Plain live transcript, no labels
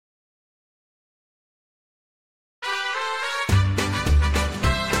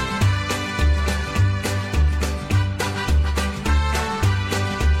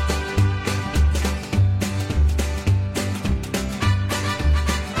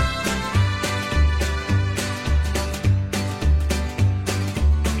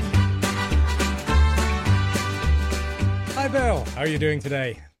How are you doing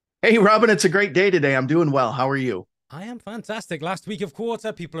today? Hey, Robin, it's a great day today. I'm doing well. How are you? I am fantastic. Last week of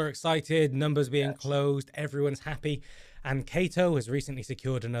quarter, people are excited, numbers being Yes. closed, everyone's happy. And Cato has recently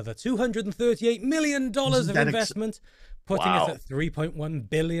secured another $238 million Isn't of that investment, putting us wow? at $3.1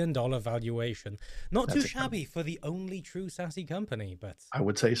 billion valuation. Not too That's incredible. shabby for the only true SASE company, but I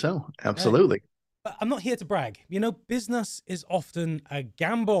would say so. uh, Absolutely. but I'm not here to brag. You know, business is often a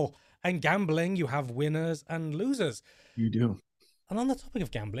gamble, and gambling, you have winners and losers. You do. And on the topic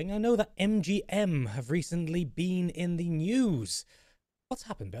of gambling, I know that MGM have recently been in the news. What's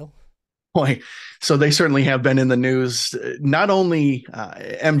happened, Bill? Boy, so they certainly have been in the news, not only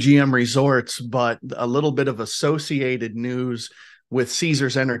MGM Resorts, but a little bit of associated news with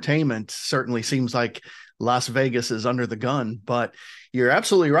Caesars Entertainment. Certainly seems like Las Vegas is under the gun, but you're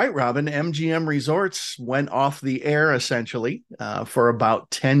absolutely right, Robin. MGM Resorts went off the air essentially for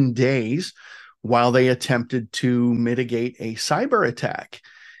about 10 days while they attempted to mitigate a cyber attack.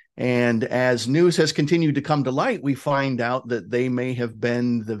 And as news has continued to come to light, we find out that they may have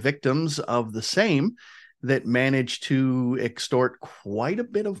been the victims of the same that managed to extort quite a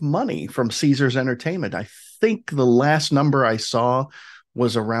bit of money from Caesars Entertainment. I think the last number I saw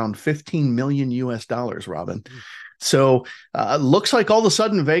was around 15 million US dollars, Robin. So looks like all of a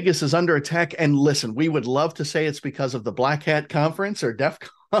sudden Vegas is under attack. And listen, we would love to say it's because of the BlackCat conference or DEF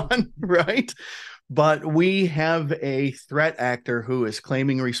CON, right? But we have a threat actor who is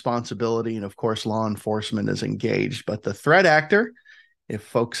claiming responsibility. And of course, law enforcement is engaged. But the threat actor, if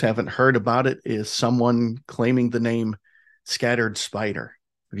folks haven't heard about it, is someone claiming the name Scattered Spider.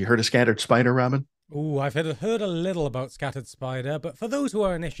 Have you heard of Scattered Spider, Robin? Ooh, I've heard a little about Scattered Spider, but for those who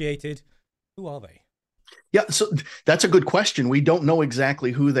are initiated, who are they? Yeah, so that's a good question. We don't know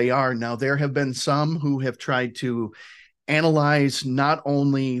exactly who they are. Now, there have been some who have tried to analyze not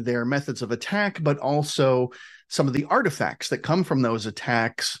only their methods of attack, but also some of the artifacts that come from those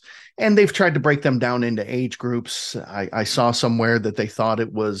attacks. And they've tried to break them down into age groups. I saw somewhere that they thought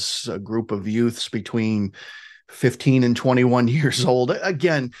it was a group of youths between 15 and 21 years old.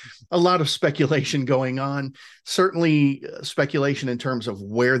 Again, a lot of speculation going on. Certainly, speculation in terms of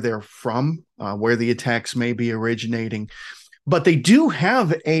where they're from, where the attacks may be originating. But they do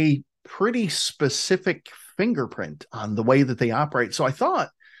have a pretty specific fingerprint on the way that they operate. So I thought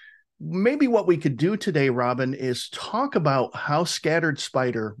maybe what we could do today, Robin, is talk about how Scattered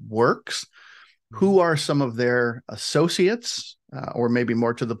Spider works, who are some of their associates, or maybe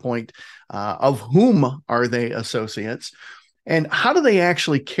more to the point, of whom are they associates, and how do they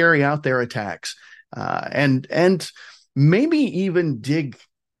actually carry out their attacks, and maybe even dig.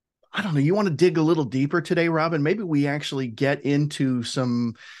 I don't know. You want to dig a little deeper today, Robin? Maybe we actually get into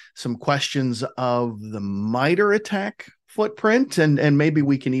some questions of the MITRE attack footprint, and maybe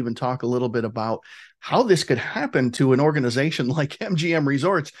we can even talk a little bit about how this could happen to an organization like MGM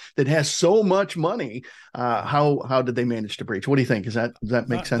Resorts that has so much money. How did they manage to breach? What do you think? Does that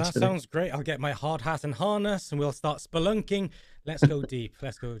make That sense that today? sounds great. I'll get my hard hat and harness, and we'll start spelunking. Let's go deep.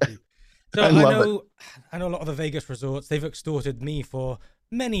 Let's go deep. So I I love it. know, I know a lot of the Vegas resorts. They've extorted me for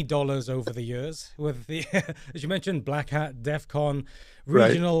many dollars over the years with the, as you mentioned, Black Hat, DEF CON, Right.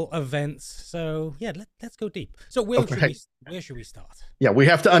 regional events. So yeah, let's go deep. So Okay. where should we start? Yeah, we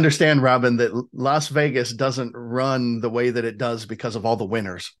have to understand, Robin, that Las Vegas doesn't run the way that it does because of all the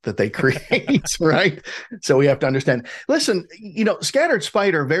winners that they create, right? So we have to understand. Listen, Scattered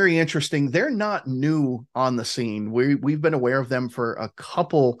Spider, very interesting. They're not new on the scene. We've been aware of them for a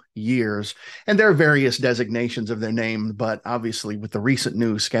couple years, and there are various designations of their name, but obviously with the recent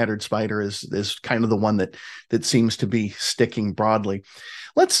news, Scattered Spider is kind of the one that seems to be sticking broadly.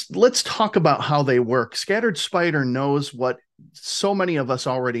 Let's talk about how they work. Scattered Spider knows what so many of us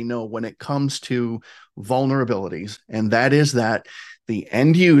already know when it comes to vulnerabilities, and that is that the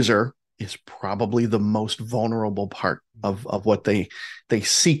end user is probably the most vulnerable part of what they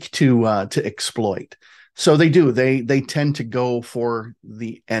seek to exploit. So they tend to go for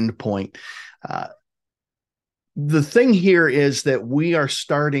the endpoint. Uh, the thing here is that we are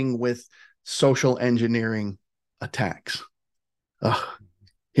starting with social engineering attacks. Ugh,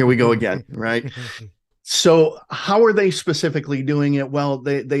 here we go again, right? So how are they specifically doing it? Well,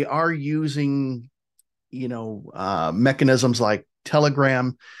 they are using, mechanisms like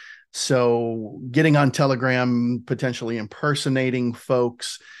Telegram. So getting on Telegram, potentially impersonating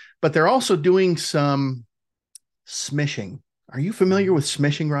folks, but they're also doing some smishing. Are you familiar with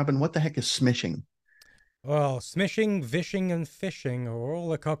smishing, Robin? What the heck is smishing? Well, smishing, vishing, and phishing are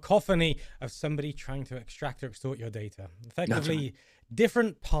all a cacophony of somebody trying to extract or extort your data. That's right. Effectively,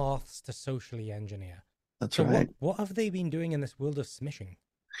 different paths to socially engineer. That's So what right. what have they been doing in this world of smishing?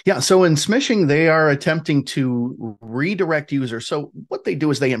 Yeah, so in smishing, they are attempting to redirect users. So what they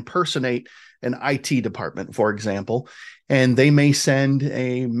do is they impersonate an IT department, for example, and they may send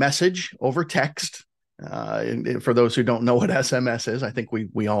a message over text. For those who don't know what SMS is, I think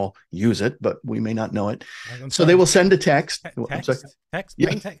we all use it, but we may not know it. I'm So they sorry, will send a text. I'm sorry. text, Yeah,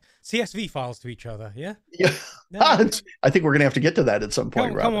 plain text, CSV files to each other. Yeah. yeah. No. I think we're going to have to get to that at some point,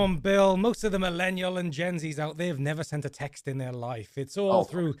 Come Robin. on, Bill. Most of the millennial and Gen Zs out there have never sent a text in their life. It's all Oh,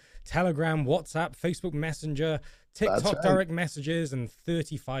 through Telegram, WhatsApp, Facebook Messenger, that's TikTok right. direct messages, and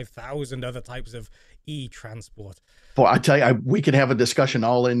 35,000 other types of e-transport. Boy, I tell you, we could have a discussion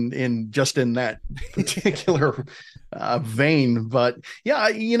all in just in that particular vein. But yeah,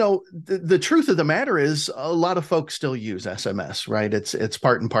 the truth of the matter is, a lot of folks still use SMS, right? It's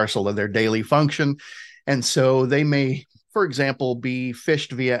part and parcel of their daily function, and so they may, for example, be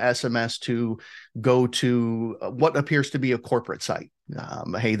phished via SMS to go to what appears to be a corporate site.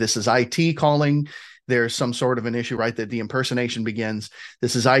 Hey, this is IT calling. There's some sort of an issue, right? That the impersonation begins.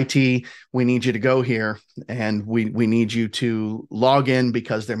 This is IT. We need you to go here, and we need you to log in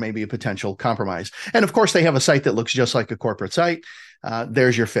because there may be a potential compromise. And of course, they have a site that looks just like a corporate site.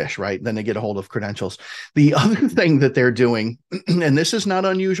 There's your fish, right? Then they get a hold of credentials. The other thing that they're doing, and this is not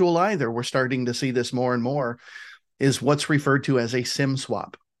unusual either, we're starting to see this more and more, is what's referred to as a SIM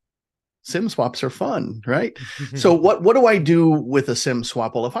swap. SIM swaps are fun, right? So what do I do with a SIM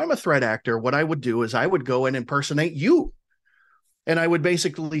swap? Well, if I'm a threat actor, what I would do is I would go and impersonate you. And I would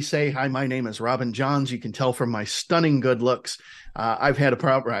basically say, hi, my name is Robin Johns. You can tell from my stunning good looks. I've had a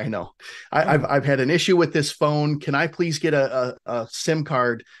problem. I know. I've had an issue with this phone. Can I please get a SIM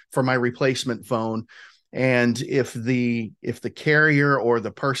card for my replacement phone? And if the carrier or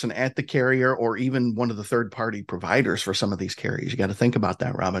the person at the carrier or even one of the third party providers for some of these carriers, you got to think about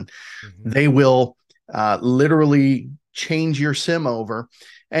that, Robin. They will literally change your SIM over.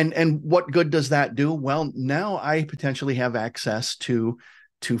 And what good does that do? Well, now I potentially have access to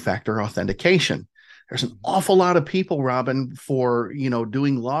two-factor authentication. There's an awful lot of people, Robin, for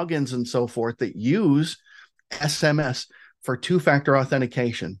doing logins and so forth that use SMS for two-factor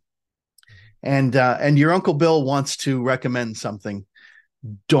authentication. And your Uncle Bill wants to recommend something.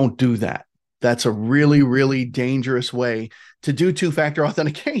 Don't do that. That's a really, really dangerous way to do two-factor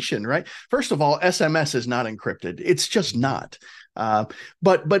authentication, right? First of all, SMS is not encrypted. It's just not.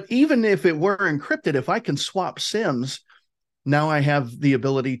 But even if it were encrypted, if I can swap SIMs, now I have the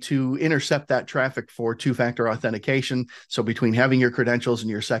ability to intercept that traffic for two-factor authentication. So between having your credentials and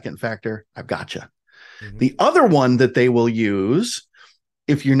your second factor, I've got you. The other one that they will use,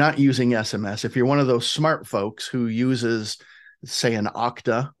 if you're not using SMS, if you're one of those smart folks who uses, say, an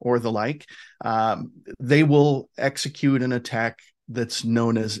Okta or the like, they will execute an attack that's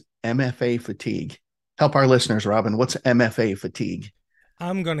known as MFA fatigue. Help our listeners, Robin. What's MFA fatigue?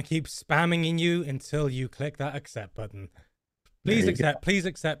 I'm going to keep spamming in you until you click that accept button. Please accept, please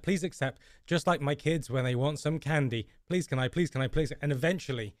accept, please accept. Just like my kids when they want some candy. Please, can I, please, can I, please? And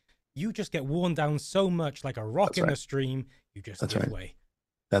eventually, you just get worn down so much like a rock in the stream, you just give way.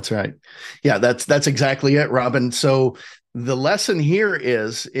 That's right. Yeah, that's exactly it, Robin. So the lesson here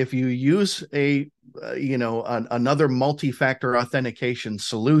is if you use another multi-factor authentication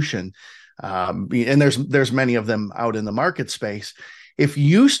solution, and there's many of them out in the market space. If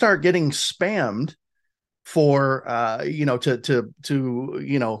you start getting spammed for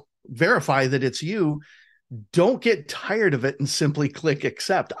to verify that it's you, don't get tired of it and simply click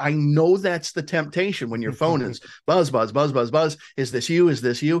accept. I know that's the temptation when your phone is buzz, buzz, buzz, buzz, buzz. Is this you? Is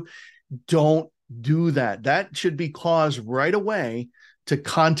this you? Don't do that. That should be caused right away to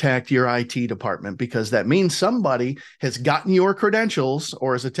contact your IT department, because that means somebody has gotten your credentials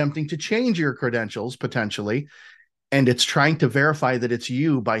or is attempting to change your credentials potentially. And it's trying to verify that it's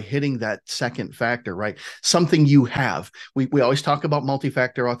you by hitting that second factor, right? Something you have. We always talk about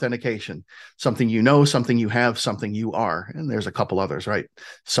multi-factor authentication. Something you know, something you have, something you are. And there's a couple others, right?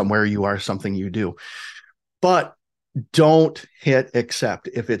 Somewhere you are, something you do. But don't hit accept.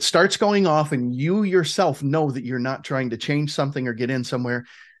 If it starts going off and you yourself know that you're not trying to change something or get in somewhere,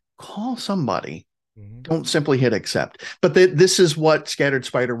 call somebody. Don't simply hit accept. But this is what Scattered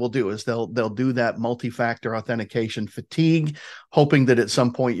Spider will do, is they'll do that multi-factor authentication fatigue, hoping that at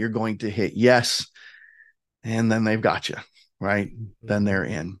some point you're going to hit yes, and then they've got you, right? Then they're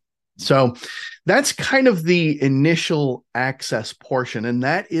in. So that's kind of the initial access portion, and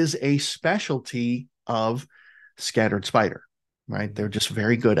that is a specialty of Scattered Spider, right? They're just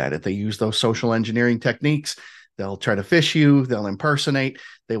very good at it. They use those social engineering techniques. They'll try to phish you, they'll impersonate,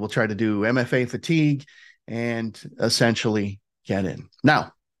 they will try to do MFA fatigue and essentially get in.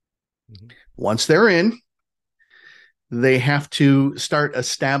 Now, once they're in, they have to start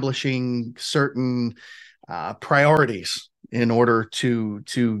establishing certain priorities in order to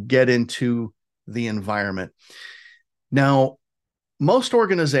get into the environment. Now, most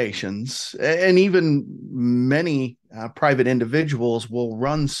organizations and even many private individuals will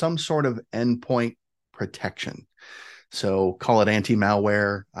run some sort of endpoint protection. So call it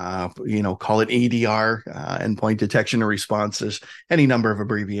anti-malware, call it EDR, endpoint detection and responses, any number of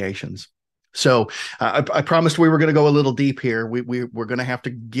abbreviations. So I promised we were going to go a little deep here. We're going to have to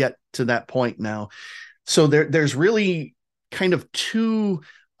get to that point now. So there's really kind of two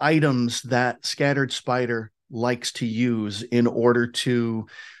items that Scattered Spider likes to use in order to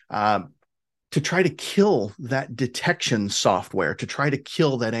try to kill that detection software, to try to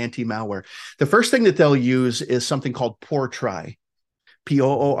kill that anti-malware. The first thing that they'll use is something called Poortry,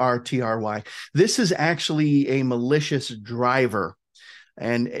 Poortry. This is actually a malicious driver.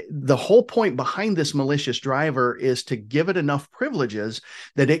 And the whole point behind this malicious driver is to give it enough privileges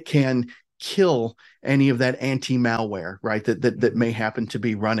that it can kill any of that anti-malware, right, that may happen to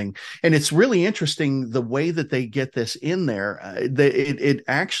be running. And it's really interesting the way that they get this in there. It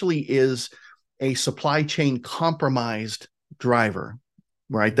actually is a supply chain compromised driver,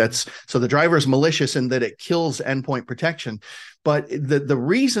 right? So the driver is malicious in that it kills endpoint protection. But the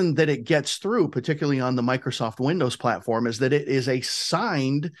reason that it gets through, particularly on the Microsoft Windows platform, is that it is a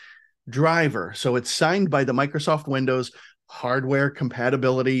signed driver. So it's signed by the Microsoft Windows hardware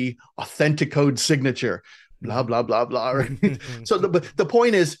compatibility authenticode signature, blah, blah, blah, blah. Right? So the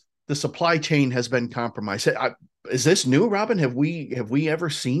point is the supply chain has been compromised. Is this new, Robin? Have we ever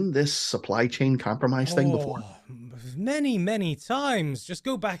seen this supply chain compromise thing before? Many times. Just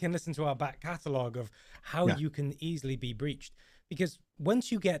go back and listen to our back catalog of how you can easily be breached. Because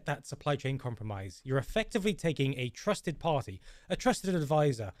once you get that supply chain compromise, you're effectively taking a trusted party, a trusted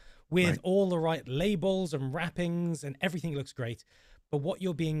advisor with all the right labels and wrappings and everything looks great. But what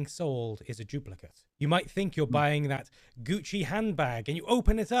you're being sold is a duplicate. You might think you're buying that Gucci handbag and you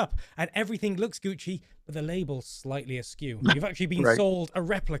open it up and everything looks Gucci, but the label's slightly askew. You've actually been sold a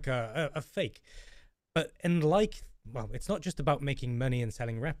replica, a fake. But it's not just about making money and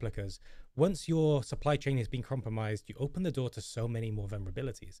selling replicas. Once your supply chain has been compromised, you open the door to so many more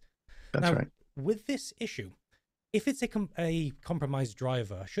vulnerabilities. That's right. With this issue, if it's a compromised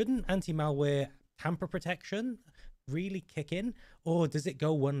driver, shouldn't anti-malware tamper protection really kick in, or does it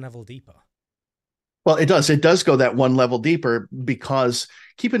go one level deeper? Well, it does. It does go that one level deeper, because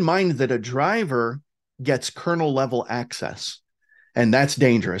keep in mind that a driver gets kernel level access. And that's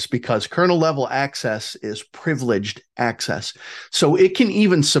dangerous because kernel level access is privileged access. So it can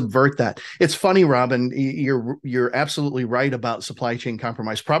even subvert that. It's funny, Robin, you're absolutely right about supply chain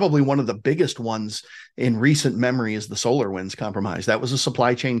compromise. Probably one of the biggest ones in recent memory is the SolarWinds compromise. That was a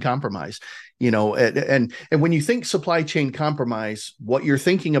supply chain compromise. And when you think supply chain compromise, what you're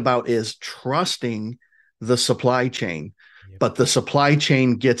thinking about is trusting the supply chain. But the supply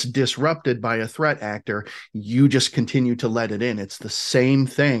chain gets disrupted by a threat actor. You just continue to let it in. It's the same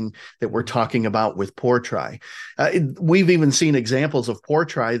thing that we're talking about with Poortry. We've even seen examples of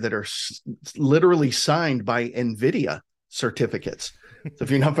Poortry that are literally signed by NVIDIA certificates. So if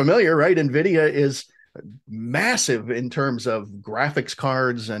you're not familiar, right, NVIDIA is massive in terms of graphics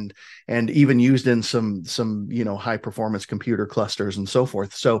cards and even used in some high performance computer clusters and so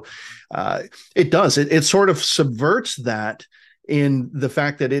forth. So it sort of subverts that in the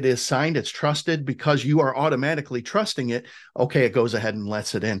fact that it is signed, it's trusted because you are automatically trusting it. Okay, it goes ahead and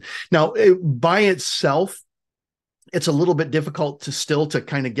lets it in. Now, by itself, it's a little bit difficult to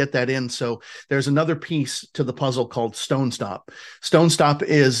kind of get that in. So there's another piece to the puzzle called StoneStop. StoneStop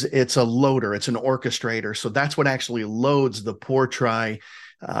it's a loader, it's an orchestrator. So that's what actually loads the Poortry,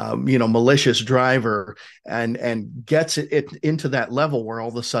 malicious driver and gets it into that level where all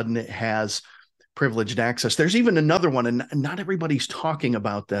of a sudden it has privileged access. There's even another one, and not everybody's talking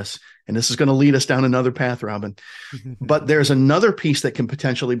about this, and this is going to lead us down another path, Robin. But there's another piece that can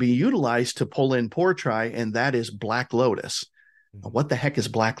potentially be utilized to pull in Poortry, and that is Black Lotus. Now, what the heck is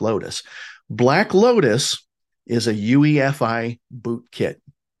Black Lotus? Black Lotus is a UEFI boot kit.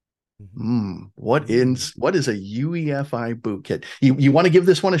 What is a UEFI boot kit? You want to give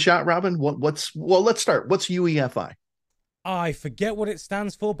this one a shot, Robin? Let's start. What's UEFI? I forget what it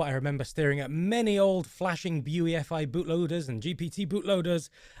stands for, but I remember staring at many old flashing UEFI bootloaders and GPT bootloaders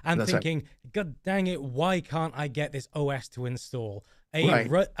and thinking, God dang it, why can't I get this OS to install? A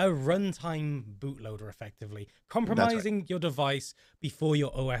runtime bootloader, effectively. Compromising your device before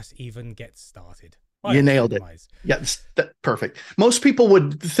your OS even gets started. You nailed it. Yes, perfect. Most people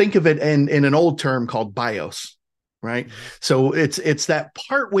would think of it in an old term called BIOS, right? So it's that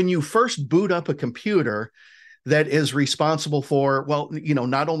part when you first boot up a computer that is responsible for, well,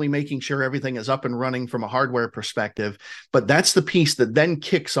 not only making sure everything is up and running from a hardware perspective, but that's the piece that then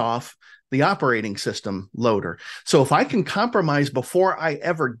kicks off the operating system loader. So if I can compromise before I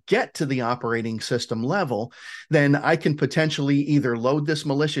ever get to the operating system level, then I can potentially either load this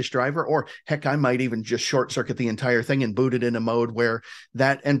malicious driver, or heck, I might even just short circuit the entire thing and boot it in a mode where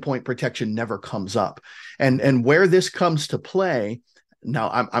that endpoint protection never comes up. And where this comes to play,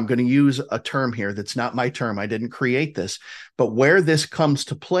 now I'm going to use a term here that's not my term. I didn't create this, but where this comes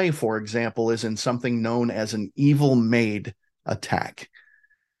to play, for example, is in something known as an evil made attack.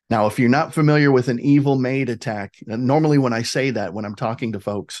 Now, if you're not familiar with an evil made attack, normally when I say that, when I'm talking to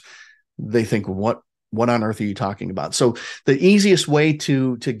folks, they think, what on earth are you talking about? So the easiest way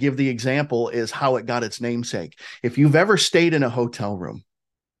to give the example is how it got its namesake. If you've ever stayed in a hotel room,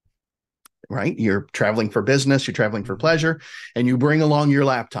 right? You're traveling for business, you're traveling for pleasure, and you bring along your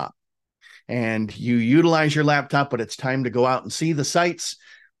laptop and you utilize your laptop, but it's time to go out and see the sights.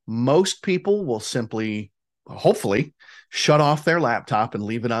 Most people will simply, hopefully, shut off their laptop and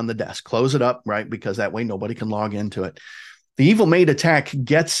leave it on the desk, close it up, right? Because that way nobody can log into it. The evil made attack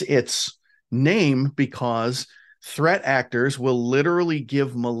gets its name because threat actors will literally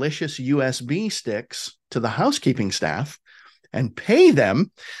give malicious USB sticks to the housekeeping staff and pay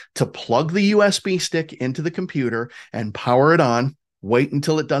them to plug the USB stick into the computer and power it on, wait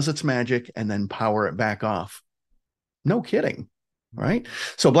until it does its magic, and then power it back off. No kidding. Right.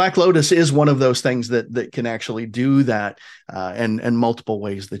 So Black Lotus is one of those things that can actually do that, and multiple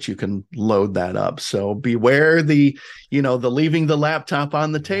ways that you can load that up. So beware the leaving the laptop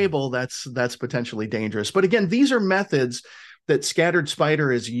on the table. That's potentially dangerous. But again, these are methods that Scattered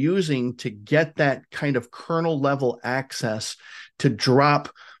Spider is using to get that kind of kernel level access to drop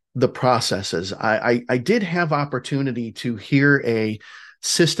the processes. I did have opportunity to hear a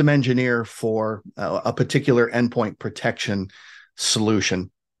system engineer for a particular endpoint protection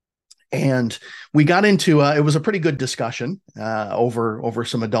solution, and we got into it was a pretty good discussion over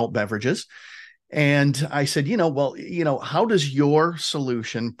some adult beverages. And I said, how does your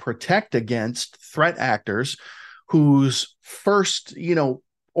solution protect against threat actors whose first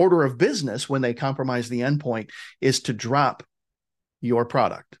order of business when they compromise the endpoint is to drop your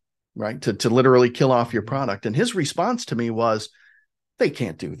product, right? To literally kill off your product. And his response to me was, they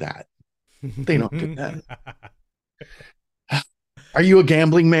can't do that. They don't do that. Are you a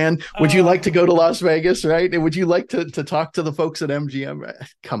gambling man? Would you like to go to Las Vegas, right? And would you like to talk to the folks at MGM?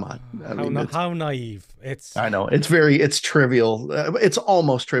 Come on. How naive. I know. It's trivial. It's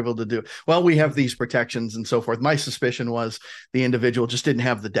almost trivial to do. Well, we have these protections and so forth. My suspicion was the individual just didn't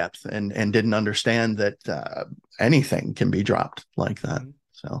have the depth and didn't understand that anything can be dropped like that.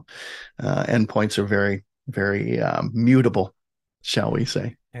 So endpoints are very, very mutable, shall we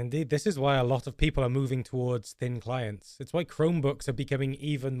say. Indeed, this is why a lot of people are moving towards thin clients. It's why Chromebooks are becoming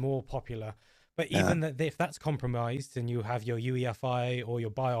even more popular. But even if that's compromised and you have your UEFI or your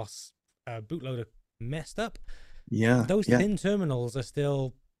BIOS bootloader messed up, those thin terminals are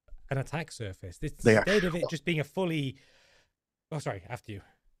still an attack surface. Instead of it just being a fully... Oh, sorry, after you.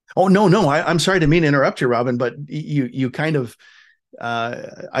 Oh, no. I'm sorry to mean to interrupt you, Robin, but you kind of...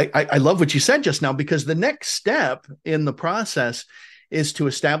 I love what you said just now, because the next step in the process is to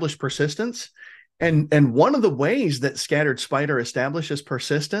establish persistence. And one of the ways that Scattered Spider establishes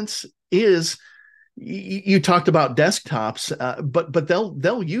persistence is, you talked about desktops, but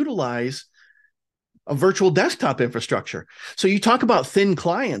they'll utilize a virtual desktop infrastructure. So you talk about thin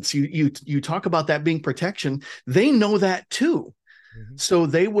clients, you talk about that being protection. They know that too. So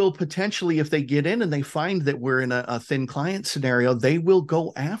they will potentially, if they get in and they find that we're in a thin client scenario, they will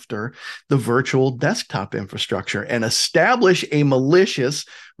go after the virtual desktop infrastructure and establish a malicious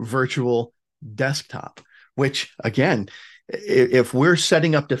virtual desktop, which again, if we're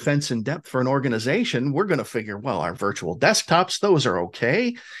setting up defense in depth for an organization, we're going to figure, well, our virtual desktops, those are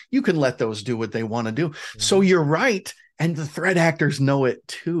okay. You can let those do what they want to do. So you're right. And the threat actors know it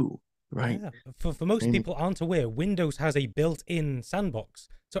too. Right. Yeah. For most people aren't aware, Windows has a built-in sandbox.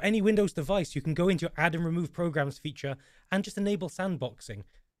 So any Windows device, you can go into your add and remove programs feature and just enable sandboxing.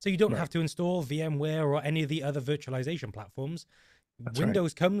 So you don't have to install VMware or any of the other virtualization platforms.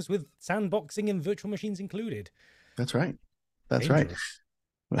 Windows comes with sandboxing and virtual machines included. That's right. That's dangerous.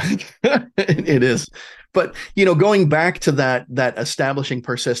 Right. It is. But, going back to that establishing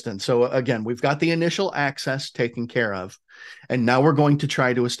persistence. So again, we've got the initial access taken care of, and now we're going to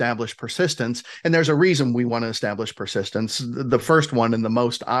try to establish persistence. And there's a reason we want to establish persistence. The first one and the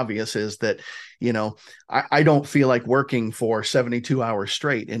most obvious is that, I don't feel like working for 72 hours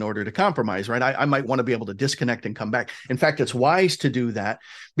straight in order to compromise, right? I might want to be able to disconnect and come back. In fact, it's wise to do that,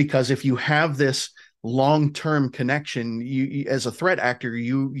 because if you have this long-term connection, you as a threat actor,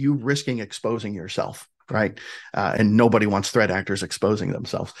 you risking exposing yourself, right? And nobody wants threat actors exposing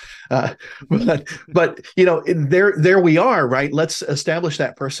themselves. But there we are, right? Let's establish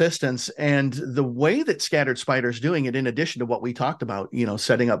that persistence. And the way that Scattered Spider's doing it, in addition to what we talked about,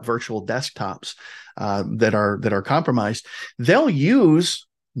 setting up virtual desktops that are compromised, they'll use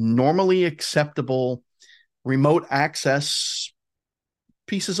normally acceptable remote access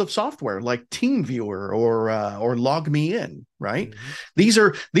pieces of software like TeamViewer or Log Me In, right?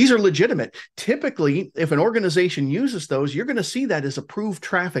 Mm-hmm. These are legitimate. Typically, if an organization uses those, you're going to see that as approved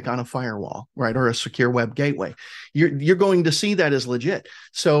traffic on a firewall, right, or a secure web gateway. You're going to see that as legit.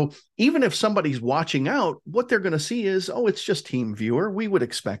 So even if somebody's watching out, what they're going to see is, oh, it's just TeamViewer. We would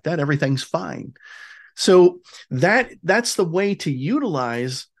expect that. Everything's fine. So that's the way to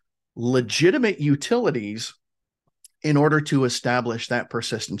utilize legitimate utilities in order to establish that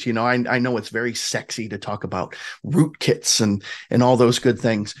persistence. I know it's very sexy to talk about rootkits and all those good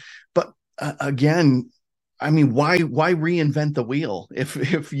things, but again, I mean, why reinvent the wheel?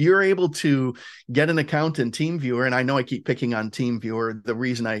 If you're able to get an account in TeamViewer, and I know I keep picking on TeamViewer, the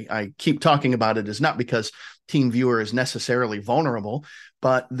reason I keep talking about it is not because TeamViewer is necessarily vulnerable,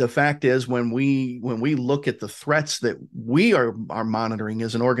 but the fact is when we look at the threats that we are monitoring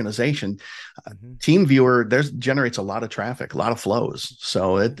as an organization, TeamViewer generates a lot of traffic, a lot of flows,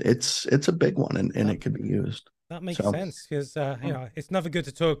 so it's a big one, and it could be used. That makes sense, because it's never good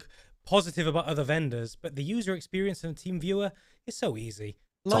to talk positive about other vendors, but the user experience in TeamViewer is so easy.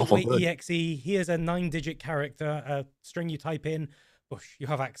 Lightweight exe, here's a 9-digit character, a string you type in, whoosh, you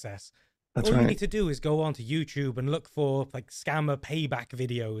have access. That's All right. you need to do is go onto YouTube and look for like scammer payback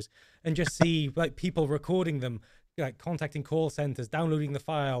videos and just see like people recording them, like contacting call centers, downloading the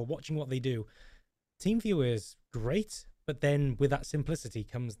file, watching what they do. TeamViewer is great, but then with that simplicity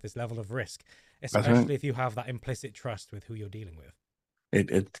comes this level of risk, especially if you have that implicit trust with who you're dealing with.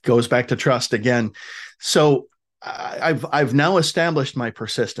 It goes back to trust again. So I've now established my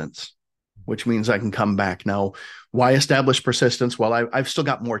persistence, which means I can come back. Now, why establish persistence? Well, I've still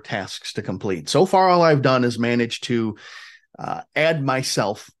got more tasks to complete. So far, all I've done is manage to add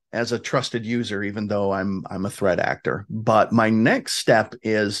myself as a trusted user, even though I'm a threat actor. But my next step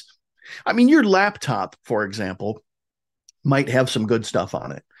is, I mean, your laptop, for example, might have some good stuff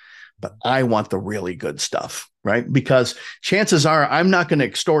on it, but I want the really good stuff, right? Because chances are I'm not going to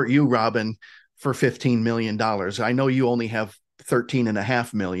extort you, Robin, for $15 million. I know you only have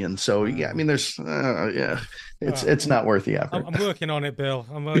 13.5 million. So yeah, I mean, there's it's not worth the effort. I'm working on it, Bill.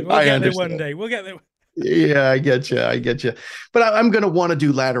 We'll get there one day. We'll get there. Yeah, I get you. But I'm going to want to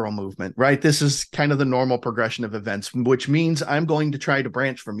do lateral movement, right? This is kind of the normal progression of events, which means I'm going to try to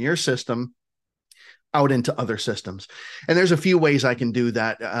branch from your system out into other systems. And there's a few ways I can do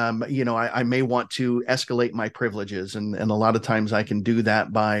that. I may want to escalate my privileges. And a lot of times I can do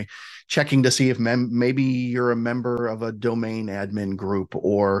that by checking to see if maybe you're a member of a domain admin group,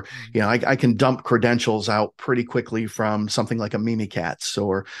 or, I can dump credentials out pretty quickly from something like a Mimikatz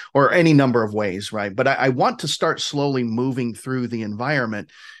or any number of ways, right? But I want to start slowly moving through the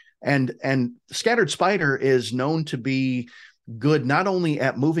environment. And Scattered Spider is known to be good not only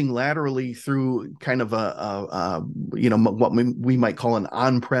at moving laterally through kind of what we might call an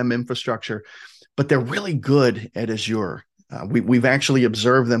on-prem infrastructure, but they're really good at Azure. We've actually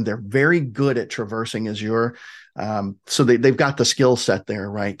observed them. They're very good at traversing Azure. So they've got the skill set there,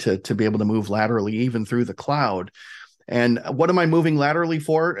 right, to be able to move laterally even through the cloud. And what am I moving laterally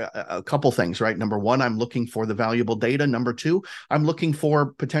for? A couple things, right? Number one, I'm looking for the valuable data. Number two, I'm looking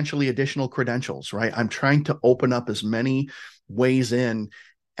for potentially additional credentials, right? I'm trying to open up as many ways in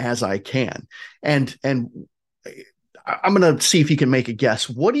as I can. And I'm going to see if you can make a guess.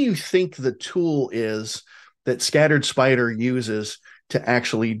 What do you think the tool is that Scattered Spider uses to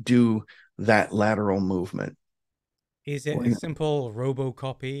actually do that lateral movement? Is it a simple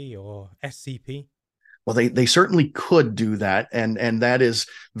robocopy or SCP? Well, they certainly could do that, and that is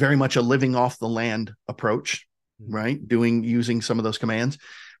very much a living off the land approach, right? Using some of those commands,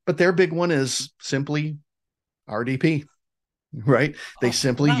 but their big one is simply RDP, right? They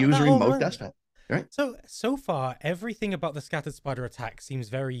simply use remote desktop, right? So far, everything about the Scattered Spider attack seems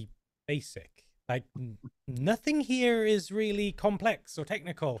very basic. Like nothing here is really complex or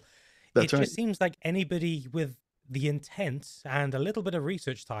technical. That's right. Just seems like anybody with the intent and a little bit of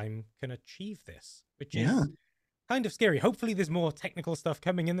research time can achieve this, which is kind of scary. Hopefully there's more technical stuff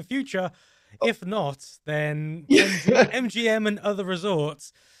coming in the future. If not, then MGM and other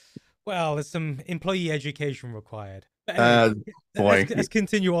resorts, well, there's some employee education required. But anyway, Uh, boy. let's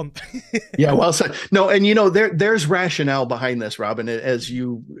continue on. Yeah, well said. No, and there's rationale behind this, Robin, as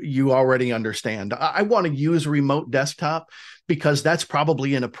you already understand. I want to use remote desktop because that's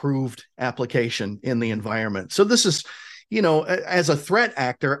probably an approved application in the environment. So this is, as a threat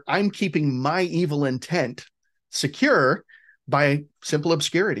actor, I'm keeping my evil intent secure by simple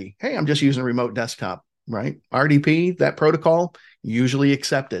obscurity. Hey, I'm just using remote desktop, right? RDP, that protocol, usually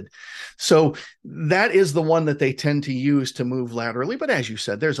accepted. So that is the one that they tend to use to move laterally. But as you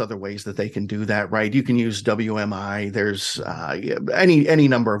said, there's other ways that they can do that, right? You can use WMI. There's any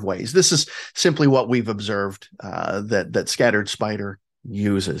number of ways. This is simply what we've observed that Scattered Spider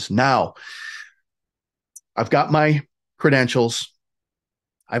uses. Now, I've got my credentials.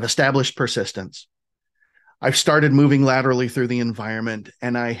 I've established persistence. I've started moving laterally through the environment,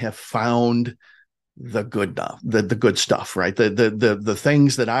 and I have found the good stuff, right? The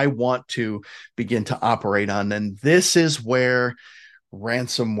things that I want to begin to operate on. And this is where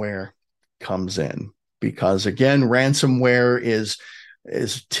ransomware comes in, because again, ransomware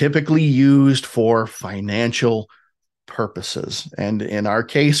is typically used for financial purposes. And in our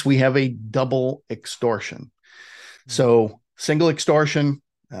case, we have a double extortion. So single extortion,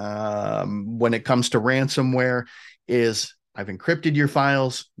 when it comes to ransomware, is I've encrypted your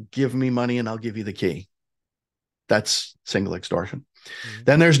files, give me money and I'll give you the key. That's single extortion. Mm-hmm.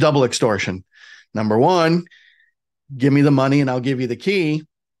 Then there's double extortion. Number one, give me the money and I'll give you the key.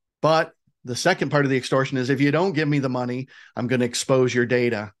 But the second part of the extortion is if you don't give me the money, I'm going to expose your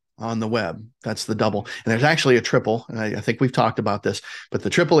data on the web. That's the double. And there's actually a triple. And I think we've talked about this, but the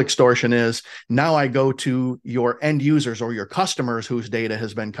triple extortion is now I go to your end users or your customers whose data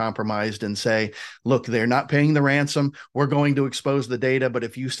has been compromised and say, look, they're not paying the ransom. We're going to expose the data, but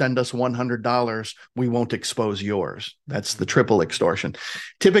if you send us $100, we won't expose yours. That's the triple extortion.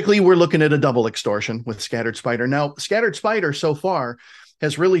 Typically, we're looking at a double extortion with Scattered Spider. Now, Scattered Spider so far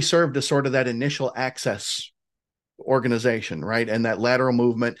has really served as sort of that initial access organization, right? And that lateral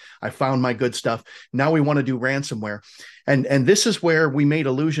movement. I found my good stuff. Now we want to do ransomware. And this is where we made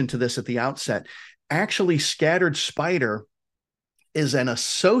allusion to this at the outset. Actually, Scattered Spider is an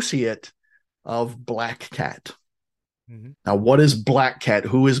associate of BlackCat. Mm-hmm. Now, what is BlackCat?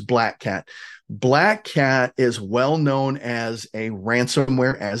 Who is BlackCat? BlackCat is well known as a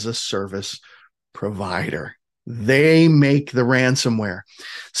ransomware as a service provider. They make the ransomware.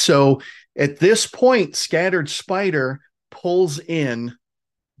 So at this point, Scattered Spider pulls in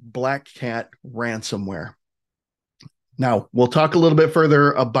BlackCat ransomware. Now, we'll talk a little bit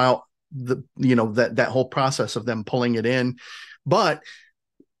further about that whole process of them pulling it in. But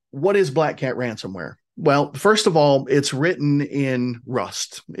what is BlackCat ransomware? Well, first of all, it's written in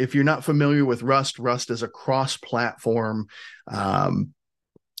Rust. If you're not familiar with Rust, Rust is a cross-platform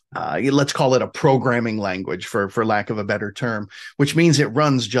let's call it a programming language for lack of a better term, which means it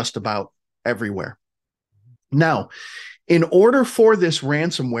runs just about everywhere. Now, in order for this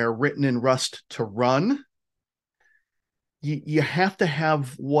ransomware written in Rust to run, you have to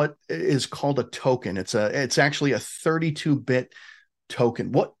have what is called a token. It's actually a 32-bit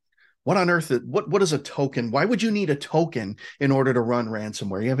token. What on earth? What is a token? Why would you need a token in order to run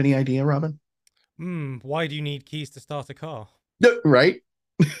ransomware? You have any idea, Robin? Why do you need keys to start a car? Right.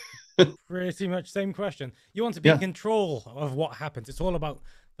 Pretty much same question. You want to be in control of what happens. It's all about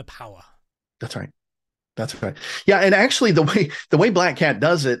the power. That's right. Yeah, and actually the way BlackCat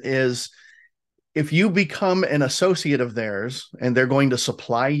does it is if you become an associate of theirs and they're going to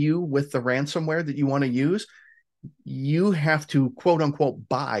supply you with the ransomware that you want to use, you have to quote unquote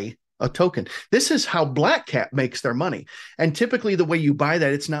buy a token. This is how BlackCat makes their money. And typically the way you buy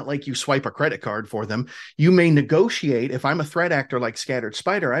that, it's not like you swipe a credit card for them. You may negotiate. If I'm a threat actor like Scattered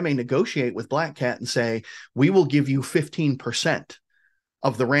Spider, I may negotiate with BlackCat and say, we will give you 15%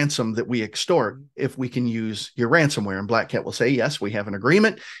 of the ransom that we extort if we can use your ransomware. And BlackCat will say, yes, we have an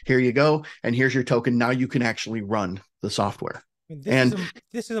agreement. Here you go. And here's your token. Now you can actually run the software.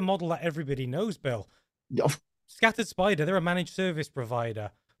 This is a model that everybody knows, Bill. Scattered Spider, they're a managed service provider.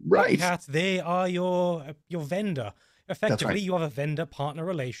 Right. BlackCat, they are your vendor. Effectively, right. You have a vendor-partner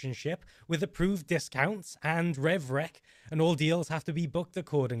relationship with approved discounts and rev rec, and all deals have to be booked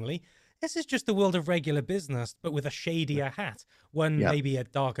accordingly. This is just the world of regular business, but with a shadier hat, maybe a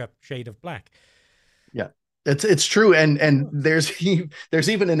darker shade of black. Yeah, it's true, and there's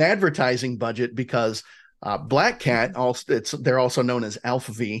even an advertising budget because BlackCat, they're also known as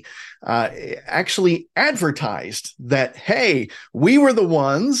ALPHV, actually advertised that, hey, we were the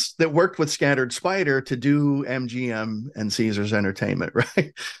ones that worked with Scattered Spider to do MGM and Caesars Entertainment,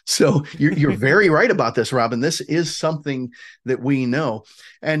 right? So you're very right about this, Robin. This is something that we know.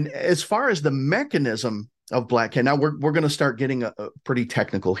 And as far as the mechanism of BlackCat. Now we're going to start getting a pretty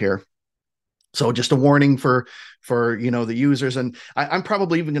technical here. So just a warning for the users, and I'm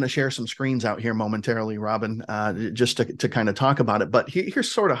probably even going to share some screens out here momentarily, Robin, just to kind of talk about it. But here's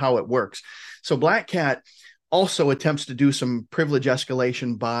sort of how it works. So BlackCat also attempts to do some privilege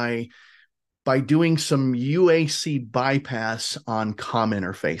escalation by doing some UAC bypass on COM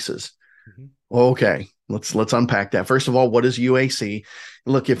interfaces. Mm-hmm. Okay, let's unpack that. First of all, what is UAC?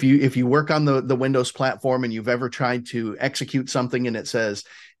 Look, if you work on the Windows platform and you've ever tried to execute something and it says,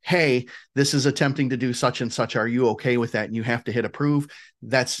 hey, this is attempting to do such and such, are you okay with that? And you have to hit approve.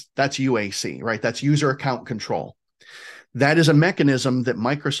 That's UAC, right? That's user account control. That is a mechanism that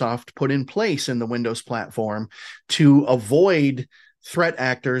Microsoft put in place in the Windows platform to avoid threat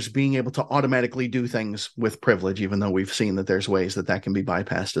actors being able to automatically do things with privilege, even though we've seen that there's ways that can be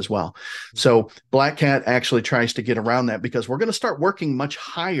bypassed as well. So BlackCat actually tries to get around that because we're going to start working much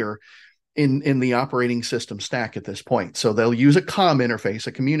higher in the operating system stack at this point. So they'll use a COM interface,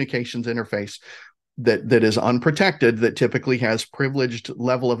 a communications interface that is unprotected, that typically has privileged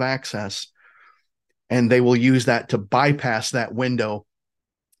level of access, and they will use that to bypass that window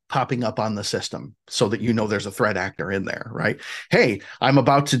popping up on the system so that there's a threat actor in there, right? Hey, I'm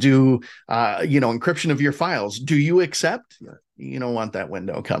about to do encryption of your files. Do you accept? You don't want that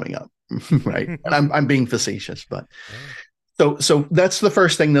window coming up, right? And I'm being facetious, but so that's the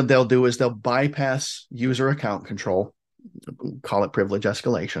first thing that they'll do is they'll bypass user account control, call it privilege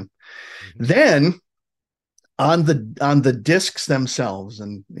escalation. Mm-hmm. Then on the disks themselves,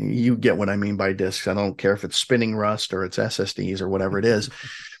 and you get what I mean by disks. I don't care if it's spinning Rust or it's SSDs or whatever it is.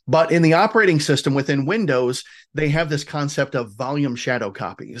 But in the operating system within Windows, they have this concept of volume shadow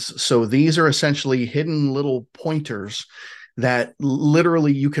copies. So these are essentially hidden little pointers that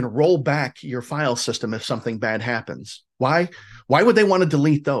literally you can roll back your file system if something bad happens. Why? Why would they want to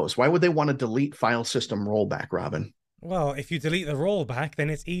delete those? Why would they want to delete file system rollback, Robin? Well, if you delete the rollback, then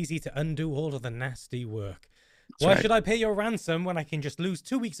it's easy to undo all of the nasty work. Why should I pay your ransom when I can just lose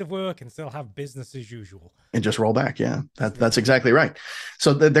 2 weeks of work and still have business as usual? And just roll back. Yeah, that's exactly right.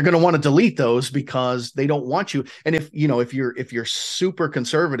 So they're going to want to delete those because they don't want you. And if you're super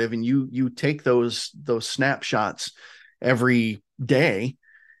conservative and you take those snapshots every day,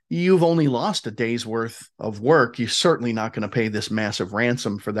 you've only lost a day's worth of work. You're certainly not going to pay this massive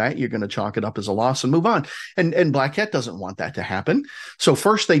ransom for that. You're going to chalk it up as a loss and move on. And BlackCat doesn't want that to happen. So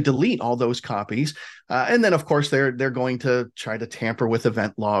first they delete all those copies. And then, of course, they're going to try to tamper with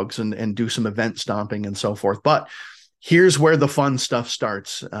event logs and do some event stomping and so forth. But here's where the fun stuff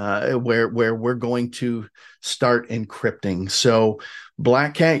starts, where we're going to start encrypting. So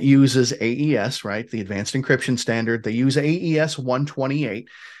BlackCat uses AES, right? The Advanced Encryption Standard. They use AES 128.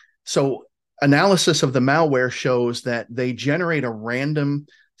 So analysis of the malware shows that they generate a random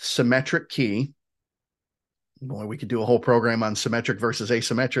symmetric key. Boy, we could do a whole program on symmetric versus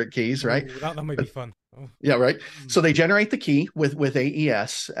asymmetric keys, right? Ooh, that might be fun. Oh. Yeah, right. So they generate the key with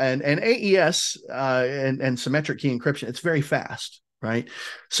AES and AES and symmetric key encryption. It's very fast, right?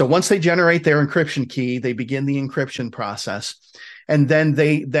 So once they generate their encryption key, they begin the encryption process. And then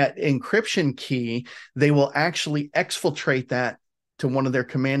that encryption key, they will actually exfiltrate that to one of their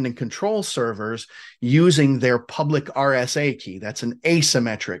command and control servers using their public RSA key. That's an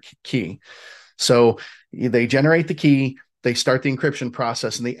asymmetric key. So they generate the key, they start the encryption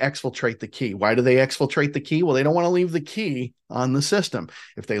process, and they exfiltrate the key. Why do they exfiltrate the key? Well, they don't want to leave the key on the system.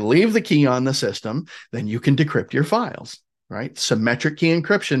 If they leave the key on the system, then you can decrypt your files, right? Symmetric key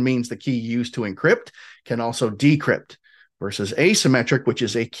encryption means the key used to encrypt can also decrypt, versus asymmetric, which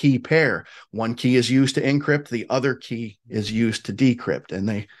is a key pair. One key is used to encrypt, the other key is used to decrypt,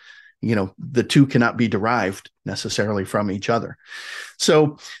 and the two cannot be derived necessarily from each other.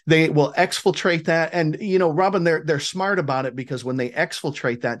 So they will exfiltrate that. And, Robin, they're smart about it because when they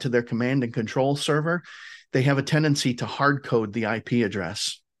exfiltrate that to their command and control server, they have a tendency to hard code the IP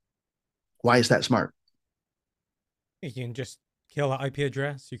address. Why is that smart? You can just kill that IP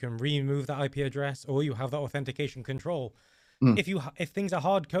address, you can remove that IP address, or you have that authentication control. If things are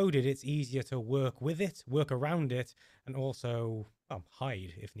hard coded, it's easier to work with it, work around it, and also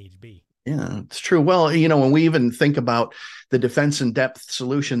hide if needs be. Yeah, it's true. Well, when we even think about the defense in depth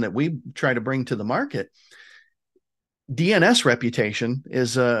solution that we try to bring to the market, DNS reputation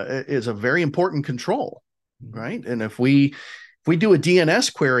is a very important control, right? And if we do a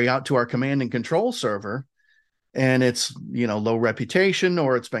DNS query out to our command and control server, and it's low reputation,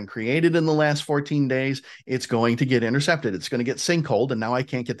 or it's been created in the last 14 days, it's going to get intercepted. It's going to get sinkholed, and now I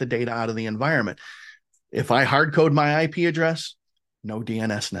can't get the data out of the environment. If I hard code my IP address, no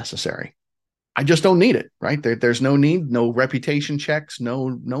DNS necessary. I just don't need it, right? There's no need, no reputation checks, no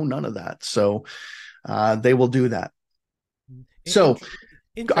none of that. So they will do that. So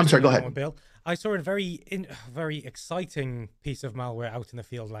I'm sorry, Interestingly, go on that ahead. one, Bill, I saw a very exciting piece of malware out in the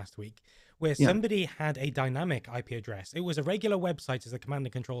field last week, where Yeah, somebody had a dynamic IP address. It was a regular website as a command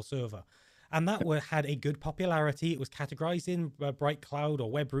and control server, and that had a good popularity. It was categorized in Bright Cloud or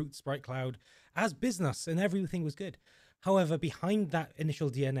Webroot's Bright Cloud as business, and everything was good. However, behind that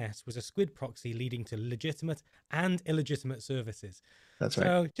initial DNS was a squid proxy leading to legitimate and illegitimate services. that's right.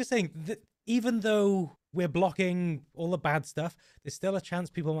 So just saying that even though we're blocking all the bad stuff, there's still a chance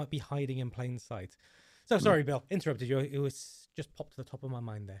people might be hiding in plain sight. So sorry, Bill, interrupted you. It was just popped to the top of my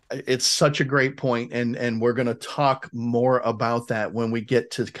mind there. It's such a great point, and we're going to talk more about that when we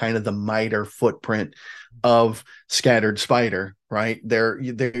get to kind of the MITRE footprint of scattered spider. Right there,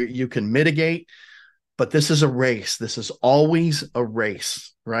 you can mitigate, but this is a race. This is always a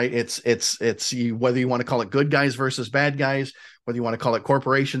race, right? It's you, whether you want to call it good guys versus bad guys, whether you want to call it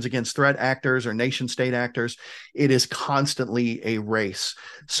corporations against threat actors or nation state actors, it is constantly a race.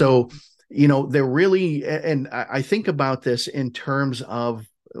 So, they're really, and I think about this in terms of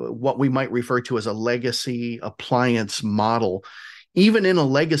what we might refer to as a legacy appliance model. Even in a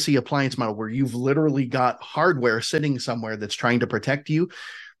legacy appliance model where you've literally got hardware sitting somewhere that's trying to protect you,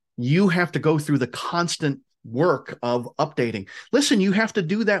 you have to go through the constant work of updating. Listen, you have to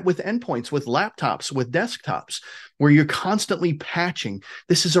do that with endpoints, with laptops, with desktops, where you're constantly patching.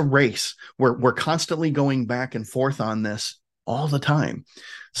 This is a race. We're constantly going back and forth on this all the time.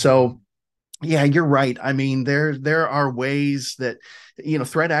 So yeah, you're right. I mean, there are ways that,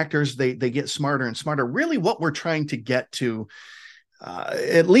 threat actors, they get smarter and smarter. Really what we're trying to get to,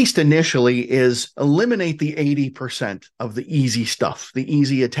 at least initially, is eliminate the 80% of the easy stuff, the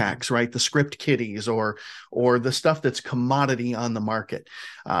easy attacks, right? The script kiddies or the stuff that's commodity on the market.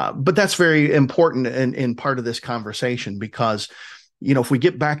 But that's very important in part of this conversation because, if we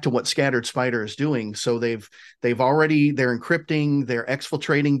get back to what Scattered Spider is doing, so they're encrypting, they're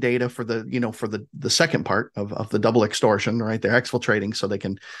exfiltrating data for the second part of the double extortion, right? They're exfiltrating so they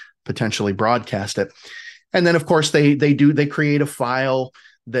can potentially broadcast it. And then, of course, they create a file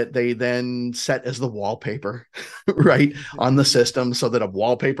that they then set as the wallpaper, right, on the system, so that a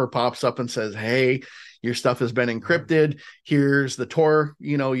wallpaper pops up and says, "Hey, your stuff has been encrypted. Here's the Tor.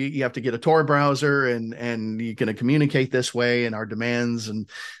 You have to get a Tor browser, and you're going to communicate this way, and our demands, and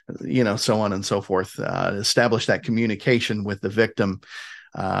so on and so forth. Establish that communication with the victim."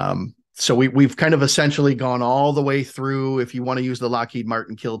 So we've kind of essentially gone all the way through, if you want to use the Lockheed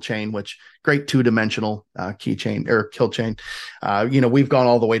Martin kill chain, which great two-dimensional keychain or kill chain. We've gone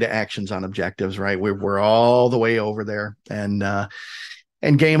all the way to actions on objectives, right? We're all the way over there,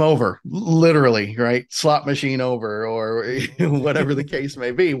 and game over, literally, right? Slot machine over, or whatever the case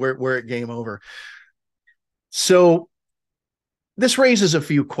may be. We're at game over. So this raises a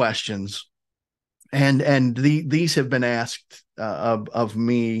few questions. And these have been asked of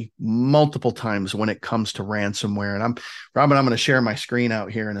me multiple times when it comes to ransomware. And Robin, I'm going to share my screen out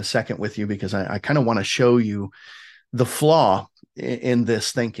here in a second with you because I kind of want to show you the flaw in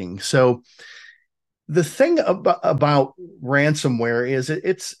this thinking. So the thing about ransomware is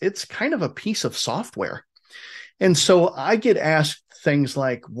it's kind of a piece of software. And so I get asked things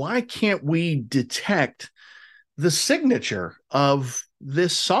like, why can't we detect the signature of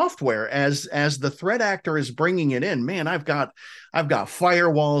this software as the threat actor is bringing it in? Man, I've got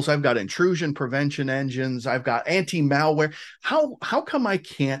firewalls, I've got intrusion prevention engines, I've got anti-malware. How come I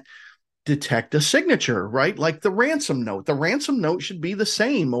can't detect a signature, right? Like the ransom note. The ransom note should be the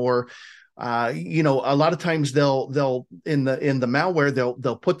same. Or a lot of times they'll in the malware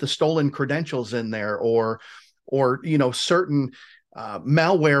they'll put the stolen credentials in there, or certain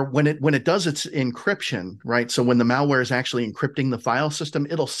malware, when it does its encryption, right? So when the malware is actually encrypting the file system,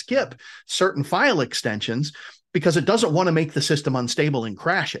 it'll skip certain file extensions because it doesn't want to make the system unstable and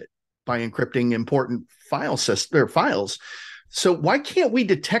crash it by encrypting important files. So why can't we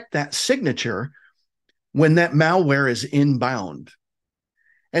detect that signature when that malware is inbound?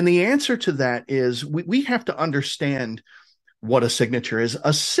 And the answer to that is we have to understand what a signature is.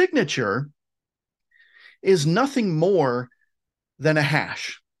 A signature is nothing more than a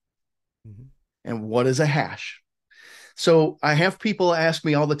hash. Mm-hmm. And what is a hash? So I have people ask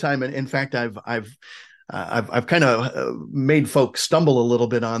me all the time, and in fact, I've kind of made folks stumble a little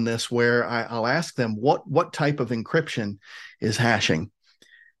bit on this, where I'll ask them what type of encryption is hashing,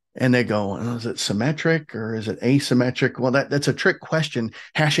 and they go, oh, is it symmetric or is it asymmetric? Well, that's a trick question.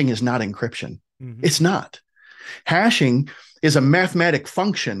 Hashing is not encryption. Mm-hmm. It's not. Hashing is a mathematic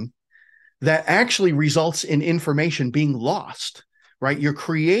function that actually results in information being lost, right? You're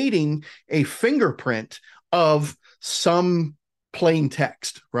creating a fingerprint of some plain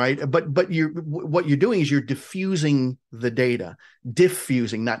text, right? But what you're doing is you're diffusing the data,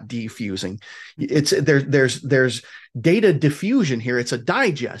 diffusing, not defusing. It's there's data diffusion here. It's a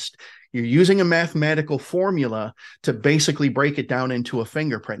digest. You're using a mathematical formula to basically break it down into a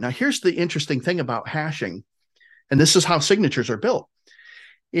fingerprint. Now, here's the interesting thing about hashing, and this is how signatures are built.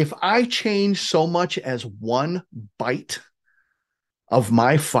 If I change so much as 1 byte of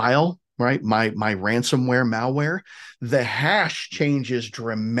my file, right, my ransomware malware, the hash changes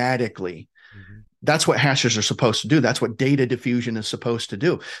dramatically. Mm-hmm. That's what hashes are supposed to do. That's what data diffusion is supposed to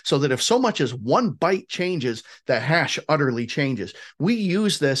do. So that if so much as 1 byte changes, the hash utterly changes. We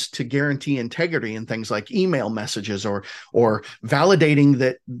use this to guarantee integrity in things like email messages or validating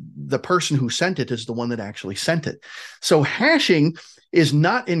that the person who sent it is the one that actually sent it. So hashing is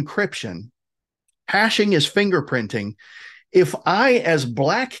not encryption. Hashing is fingerprinting. If I, as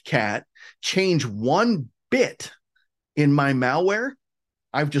BlackCat, change 1 bit in my malware,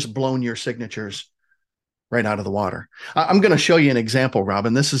 I've just blown your signatures right out of the water. I'm going to show you an example,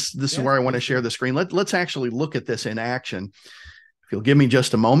 Robin. This is where I want to share the screen. Let's actually look at this in action. If you'll give me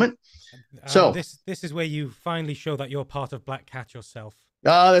just a moment. So this is where you finally show that you're part of BlackCat yourself.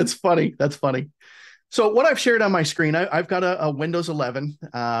 That's funny. That's funny. So what I've shared on my screen, I've got a Windows 11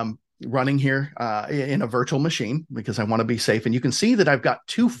 running here in a virtual machine because I want to be safe. And you can see that I've got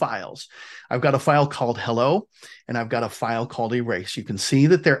 2 files. I've got a file called hello, and I've got a file called erase. You can see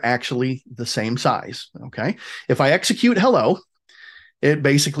that they're actually the same size. Okay. If I execute hello, it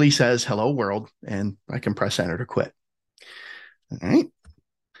basically says hello world, and I can press enter to quit. All right.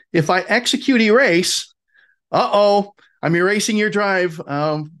 If I execute erase, I'm erasing your drive.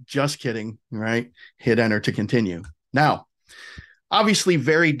 Just kidding, right? Hit enter to continue. Now, obviously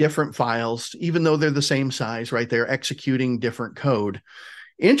very different files, even though they're the same size, right? They're executing different code.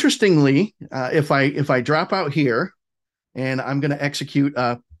 Interestingly, if I drop out here and I'm going to execute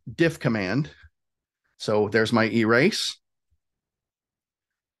a diff command. So there's my erase.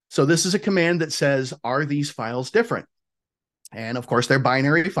 So this is a command that says, are these files different? And of course they're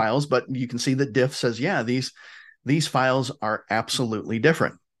binary files, but you can see that diff says, yeah, these files are absolutely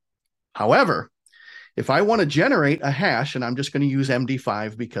different. However, if I want to generate a hash, and I'm just going to use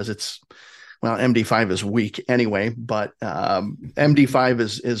MD5 because MD5 is weak anyway, but MD5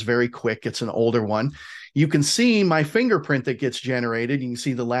 is very quick. It's an older one. You can see my fingerprint that gets generated. You can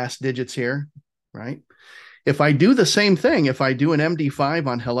see the last digits here, right? If I do the same thing, if I do an MD5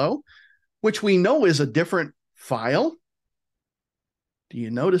 on hello, which we know is a different file, do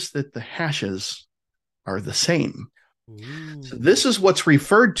you notice that the hashes are the same? So this is what's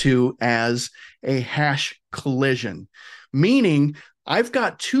referred to as a hash collision, meaning I've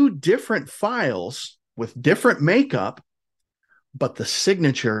got 2 different files with different makeup, but the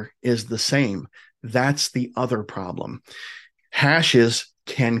signature is the same. That's the other problem. Hashes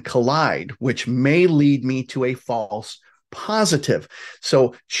can collide, which may lead me to a false positive.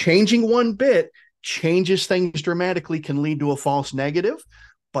 So changing 1 bit changes things dramatically, can lead to a false negative,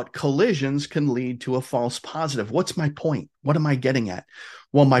 but collisions can lead to a false positive. What's my point? What am I getting at?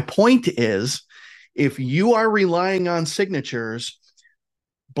 Well, my point is, if you are relying on signatures,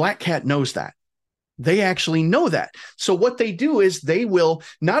 BlackCat knows that. They actually know that. So what they do is they will,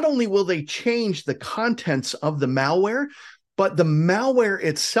 not only will they change the contents of the malware, but the malware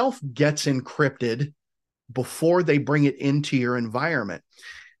itself gets encrypted before they bring it into your environment.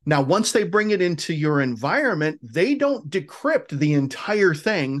 Now, once they bring it into your environment, they don't decrypt the entire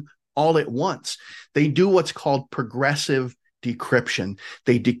thing all at once. They do what's called progressive decryption.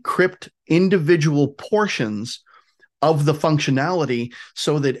 They decrypt individual portions of the functionality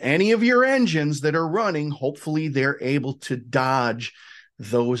so that any of your engines that are running, hopefully they're able to dodge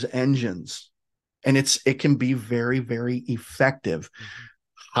those engines. And it can be very, very effective.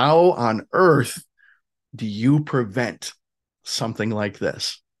 Mm-hmm. How on earth do you prevent something like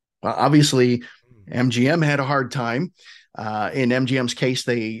this? Well, obviously, MGM had a hard time. In MGM's case,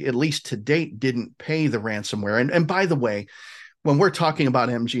 they, at least to date, didn't pay the ransomware. And by the way, when we're talking about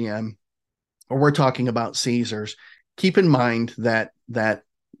MGM or we're talking about Caesars, keep in mind that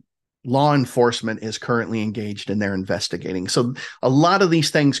law enforcement is currently engaged in their investigating. So a lot of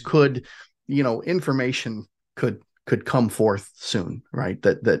these things could, information could come forth soon, right?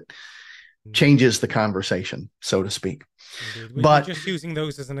 That changes the conversation, so to speak. Indeed. We're just using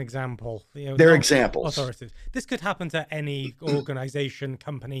those as an example. They're examples. Authoritative. This could happen to any organization,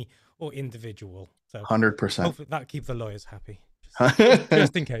 company, or individual. So 100%. Hopefully that keeps the lawyers happy.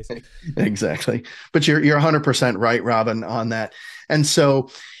 Just in case. Exactly. But you're 100% right, Robin, on that. And so,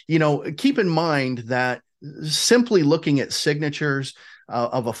 keep in mind that simply looking at signatures,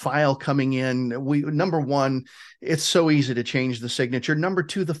 of a file coming in, number one, it's so easy to change the signature. Number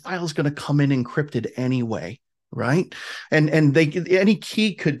two, the file's going to come in encrypted anyway, right? And any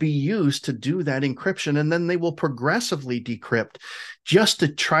key could be used to do that encryption, and then they will progressively decrypt just to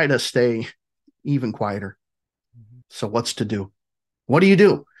try to stay even quieter. So what's to do? What do you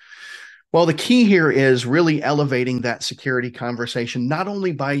do? Well, the key here is really elevating that security conversation, not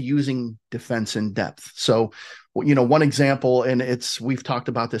only by using defense in depth. So, one example, and we've talked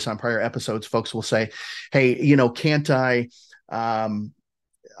about this on prior episodes, folks will say, hey, can't I,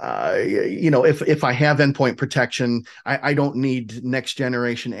 if I have endpoint protection, I don't need next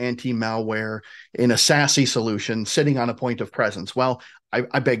generation anti-malware in a SASE solution sitting on a point of presence. Well,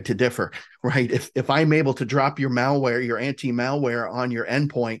 I beg to differ, right? If I'm able to drop your malware, your anti-malware on your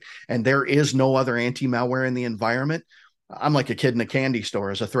endpoint, and there is no other anti-malware in the environment, I'm like a kid in a candy store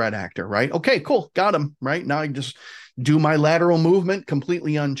as a threat actor, right? Okay, cool, got him, right? Now I just do my lateral movement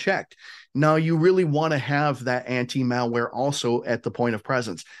completely unchecked. Now you really want to have that anti-malware also at the point of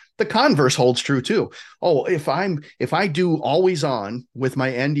presence. The converse holds true too. Oh, if I do always on with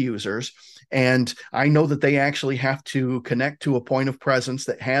my end users, and I know that they actually have to connect to a point of presence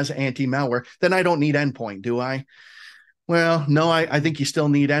that has anti-malware, then I don't need endpoint, do I? Well, no, I think you still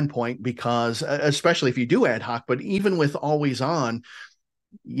need endpoint because, especially if you do ad hoc, but even with always on,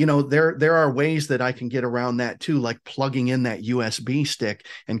 there are ways that I can get around that too, like plugging in that USB stick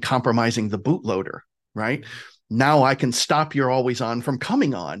and compromising the bootloader, right? Now I can stop your always on from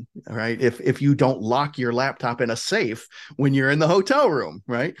coming on, right? If you don't lock your laptop in a safe when you're in the hotel room,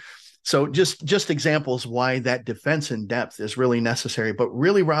 right? So just examples why that defense in depth is really necessary. But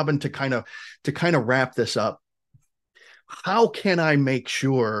really, Robin, to kind of wrap this up, how can I make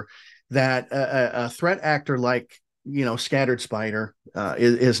sure that a threat actor like Scattered Spider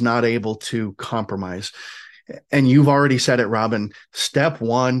is not able to compromise? And you've already said it, Robin. Step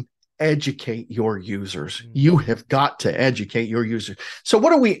one, educate your users. You have got to educate your users. So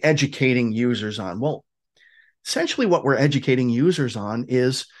what are we educating users on? Well, essentially what we're educating users on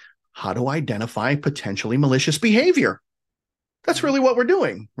is how to identify potentially malicious behavior. That's really what we're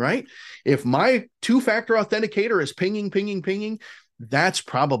doing, right? If my two-factor authenticator is pinging, that's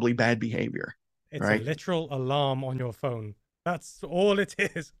probably bad behavior. It's right? A literal alarm on your phone. That's all it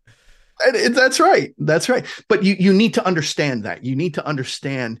is. That's right. That's right. But you need to understand that. You need to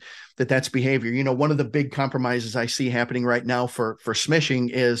understand that that's behavior. One of the big compromises I see happening right now for smishing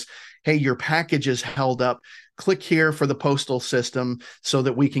is, hey, your package is held up. Click here for the postal system so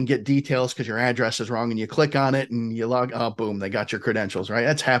that we can get details because your address is wrong, and you click on it and you log, oh, boom, they got your credentials, right?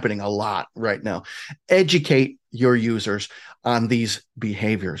 That's happening a lot right now. Educate your users on these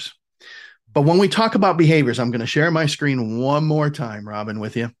behaviors. But when we talk about behaviors, I'm going to share my screen one more time, Robin,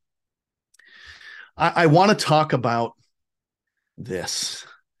 with you. I want to talk about this.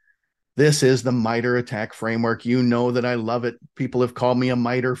 This is the MITRE ATT&CK framework. You know that I love it. People have called me a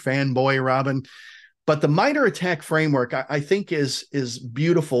MITRE fanboy, Robin. But the MITRE ATT&CK framework, I think, is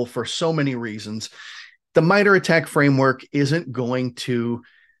beautiful for so many reasons. The MITRE ATT&CK framework isn't going to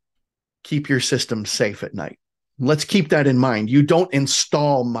keep your system safe at night. Let's keep that in mind. You don't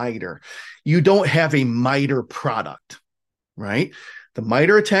install MITRE. You don't have a MITRE product, right? The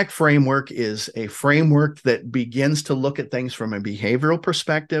MITRE ATT&CK framework is a framework that begins to look at things from a behavioral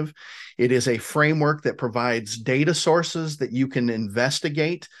perspective. It is a framework that provides data sources that you can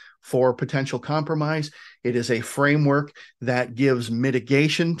investigate for potential compromise. It is a framework that gives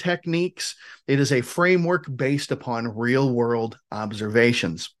mitigation techniques. It is a framework based upon real-world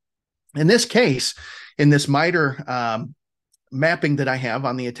observations. In this case, in this MITRE mapping that I have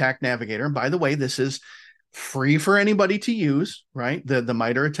on the Attack Navigator, and by the way, this is free for anybody to use, right? The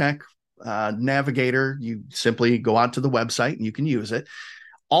MITRE ATT&CK Navigator, you simply go out to the website and you can use it.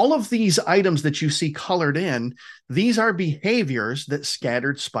 All of these items that you see colored in, these are behaviors that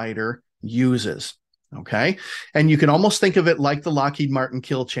Scattered Spider uses, okay? And you can almost think of it like the Lockheed Martin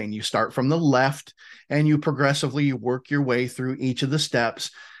kill chain. You start from the left and you progressively work your way through each of the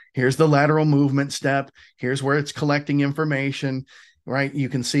steps. Here's the lateral movement step. Here's where it's collecting information, right? You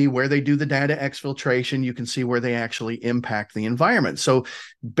can see where they do the data exfiltration. You can see where they actually impact the environment. So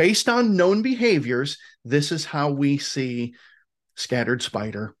based on known behaviors, this is how we see Scattered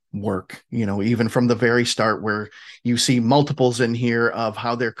Spider work, even from the very start, where you see multiples in here of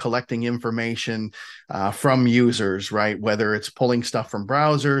how they're collecting information from users, right? Whether it's pulling stuff from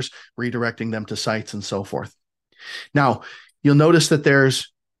browsers, redirecting them to sites, and so forth. Now, you'll notice that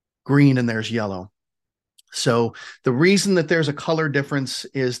there's green and there's yellow. So the reason that there's a color difference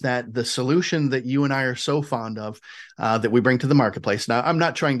is that the solution that you and I are so fond of, that we bring to the marketplace. Now, I'm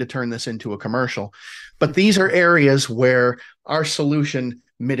not trying to turn this into a commercial, but these are areas where our solution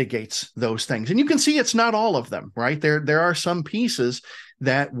mitigates those things. And you can see it's not all of them, right? There are some pieces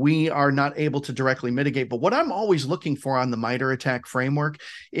that we are not able to directly mitigate. But what I'm always looking for on the MITRE ATT&CK framework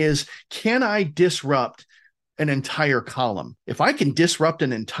is, can I disrupt an entire column? If I can disrupt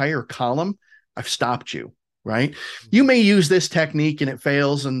an entire column, I've stopped you, right? You may use this technique and it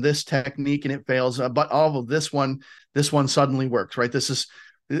fails, and this technique and it fails, but all of this one suddenly works, right? This is,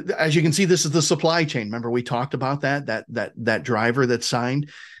 as you can see, this is the supply chain. Remember, we talked about that driver that's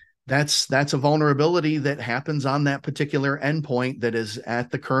signed. That's a vulnerability that happens on that particular endpoint that is at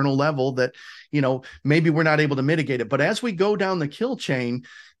the kernel level that, maybe we're not able to mitigate it. But as we go down the kill chain,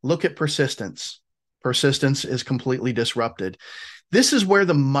 look at persistence. Persistence is completely disrupted. This is where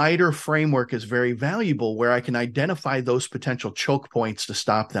the MITRE framework is very valuable, where I can identify those potential choke points to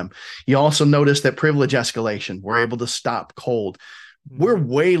stop them. You also notice that privilege escalation, we're able to stop cold. We're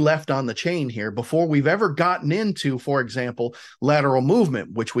way left on the chain here before we've ever gotten into, for example, lateral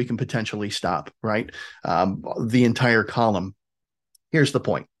movement, which we can potentially stop, right? The entire column. Here's the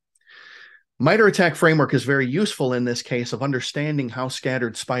point. MITRE ATT&CK framework is very useful in this case of understanding how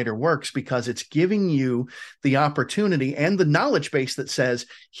scattered spider works, because it's giving you the opportunity and the knowledge base that says,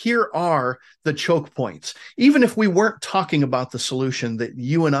 here are the choke points. Even if we weren't talking about the solution that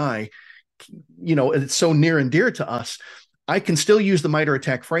you and I, it's so near and dear to us, I can still use the MITRE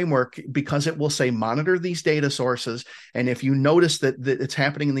ATT&CK framework because it will say, monitor these data sources. And if you notice that it's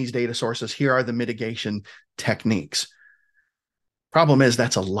happening in these data sources, here are the mitigation techniques. Problem is,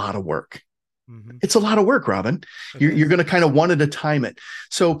 that's a lot of work. It's a lot of work, Robin. You're going to kind of want to time it.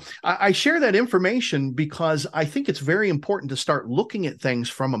 So I share that information because I think it's very important to start looking at things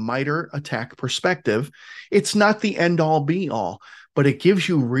from a MITRE ATT&CK perspective. It's not the end all be all, but it gives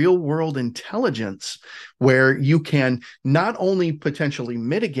you real world intelligence where you can not only potentially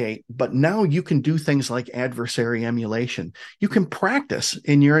mitigate, but now you can do things like adversary emulation. You can practice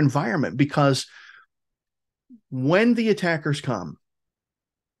in your environment, because when the attackers come,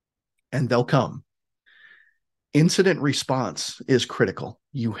 and they'll come, incident response is critical.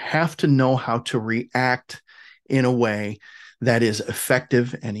 You have to know how to react in a way that is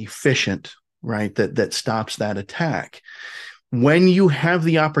effective and efficient, right? That stops that attack. When you have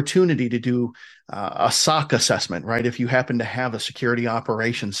the opportunity to do a SOC assessment, right? If you happen to have a security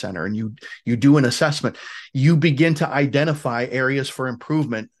operations center and you do an assessment, you begin to identify areas for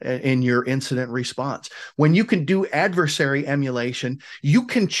improvement in your incident response. When you can do adversary emulation, you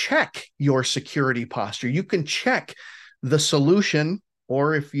can check your security posture. You can check the solution,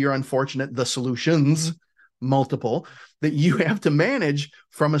 or if you're unfortunate, the solutions, multiple, that you have to manage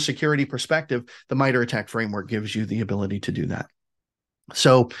from a security perspective. The MITRE ATT&CK framework gives you the ability to do that.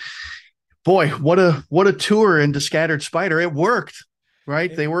 So, boy, what a tour into scattered spider. It worked,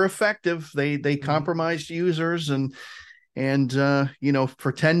 right? They were effective. They compromised users, and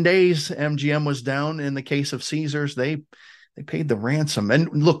for 10 days, MGM was down. In the case of Caesars, they paid the ransom.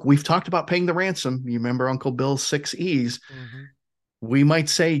 And look, we've talked about paying the ransom. You remember Uncle Bill's 6 E's. We might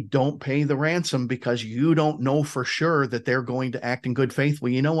say, don't pay the ransom because you don't know for sure that they're going to act in good faith.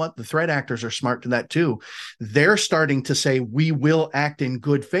 Well, you know what? The threat actors are smart to that too. They're starting to say, we will act in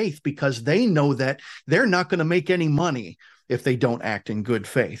good faith, because they know that they're not going to make any money if they don't act in good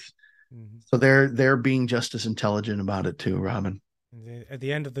faith. So they're being just as intelligent about it too, Robin. At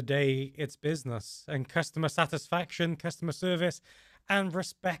the end of the day, it's business, and customer satisfaction, customer service, and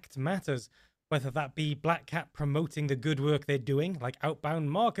respect matters. Whether that be BlackCat promoting the good work they're doing, like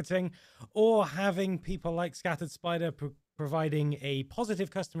outbound marketing, or having people like Scattered Spider providing a positive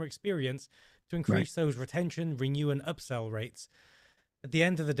customer experience to increase those retention, renew, and upsell rates. At the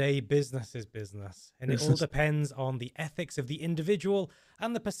end of the day, business is business, and it all depends on the ethics of the individual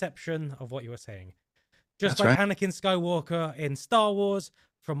and the perception of what you were saying. Just like Anakin Skywalker in Star Wars,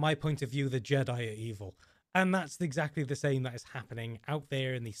 from my point of view, the Jedi are evil. And that's exactly the same that is happening out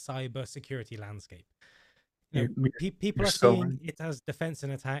there in the cyber security landscape. People are seeing it as defense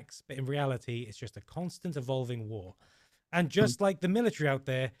and attacks, but in reality, it's just a constant evolving war. And just like the military out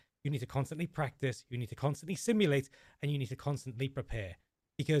there, you need to constantly practice, you need to constantly simulate, and you need to constantly prepare.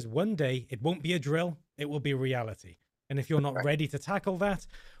 Because one day, it won't be a drill, it will be reality. And if you're not ready to tackle that,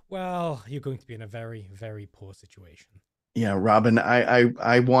 well, you're going to be in a very, very poor situation. Yeah, Robin,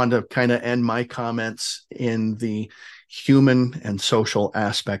 I want to kind of end my comments in the human and social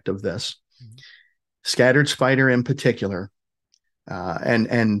aspect of this. Scattered Spider in particular,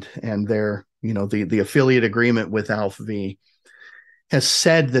 and their, the affiliate agreement with ALPHV has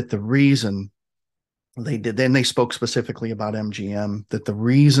said that the reason They did. Then they spoke specifically about MGM, that the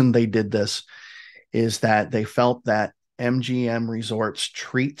reason they did this is that they felt that MGM Resorts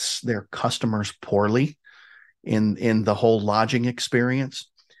treats their customers poorly in the whole lodging experience.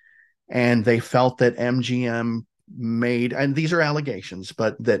 And they felt that MGM made, and these are allegations,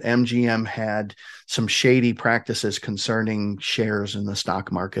 but that MGM had some shady practices concerning shares in the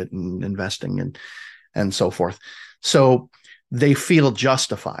stock market and investing and so forth. So they feel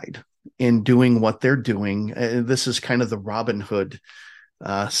justified in doing what they're doing. This is kind of the Robin Hood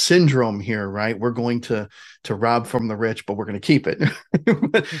syndrome here, right? We're going to rob from the rich, but we're going to keep it.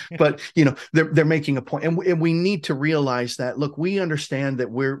 but you know, they're making a point, and we need to realize that. Look, we understand that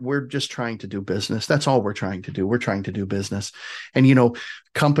we're just trying to do business. That's all we're trying to do. We're trying to do business, and you know,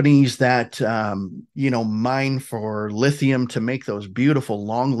 companies that mine for lithium to make those beautiful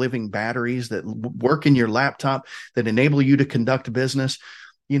long living batteries that work in your laptop that enable you to conduct business.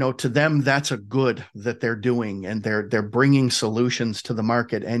 You know, to them, that's a good that they're doing, and they're bringing solutions to the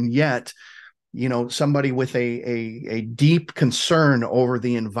market. And yet, you know, somebody with a deep concern over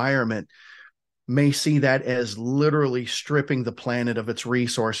the environment may see that as literally stripping the planet of its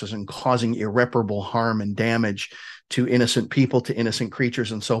resources and causing irreparable harm and damage to innocent people, to innocent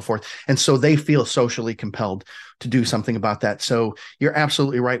creatures, and so forth. And so they feel socially compelled to do something about that. So you're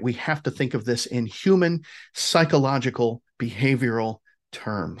absolutely right. We have to think of this in human, psychological, behavioral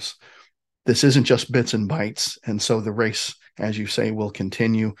terms. This isn't just bits and bytes. And so the race, as you say, will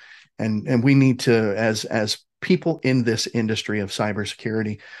continue. And we need to, as people in this industry of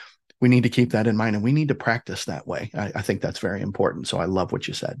cybersecurity, we need to keep that in mind, and we need to practice that way. I think that's very important. So I love what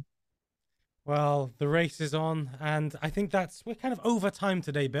you said. Well, the race is on, and I think we're kind of over time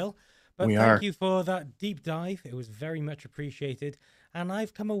today, Bill. But We thank are. you for that deep dive. It was very much appreciated. And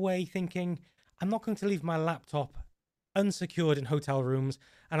I've come away thinking I'm not going to leave my laptop unsecured in hotel rooms,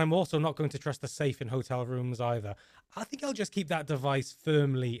 and I'm also not going to trust the safe in hotel rooms either. I think I'll just keep that device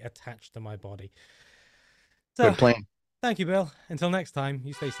firmly attached to my body. So, Good plan. thank you, Bill. Until next time,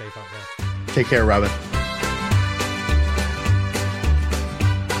 you stay safe out there. Take care, Robin.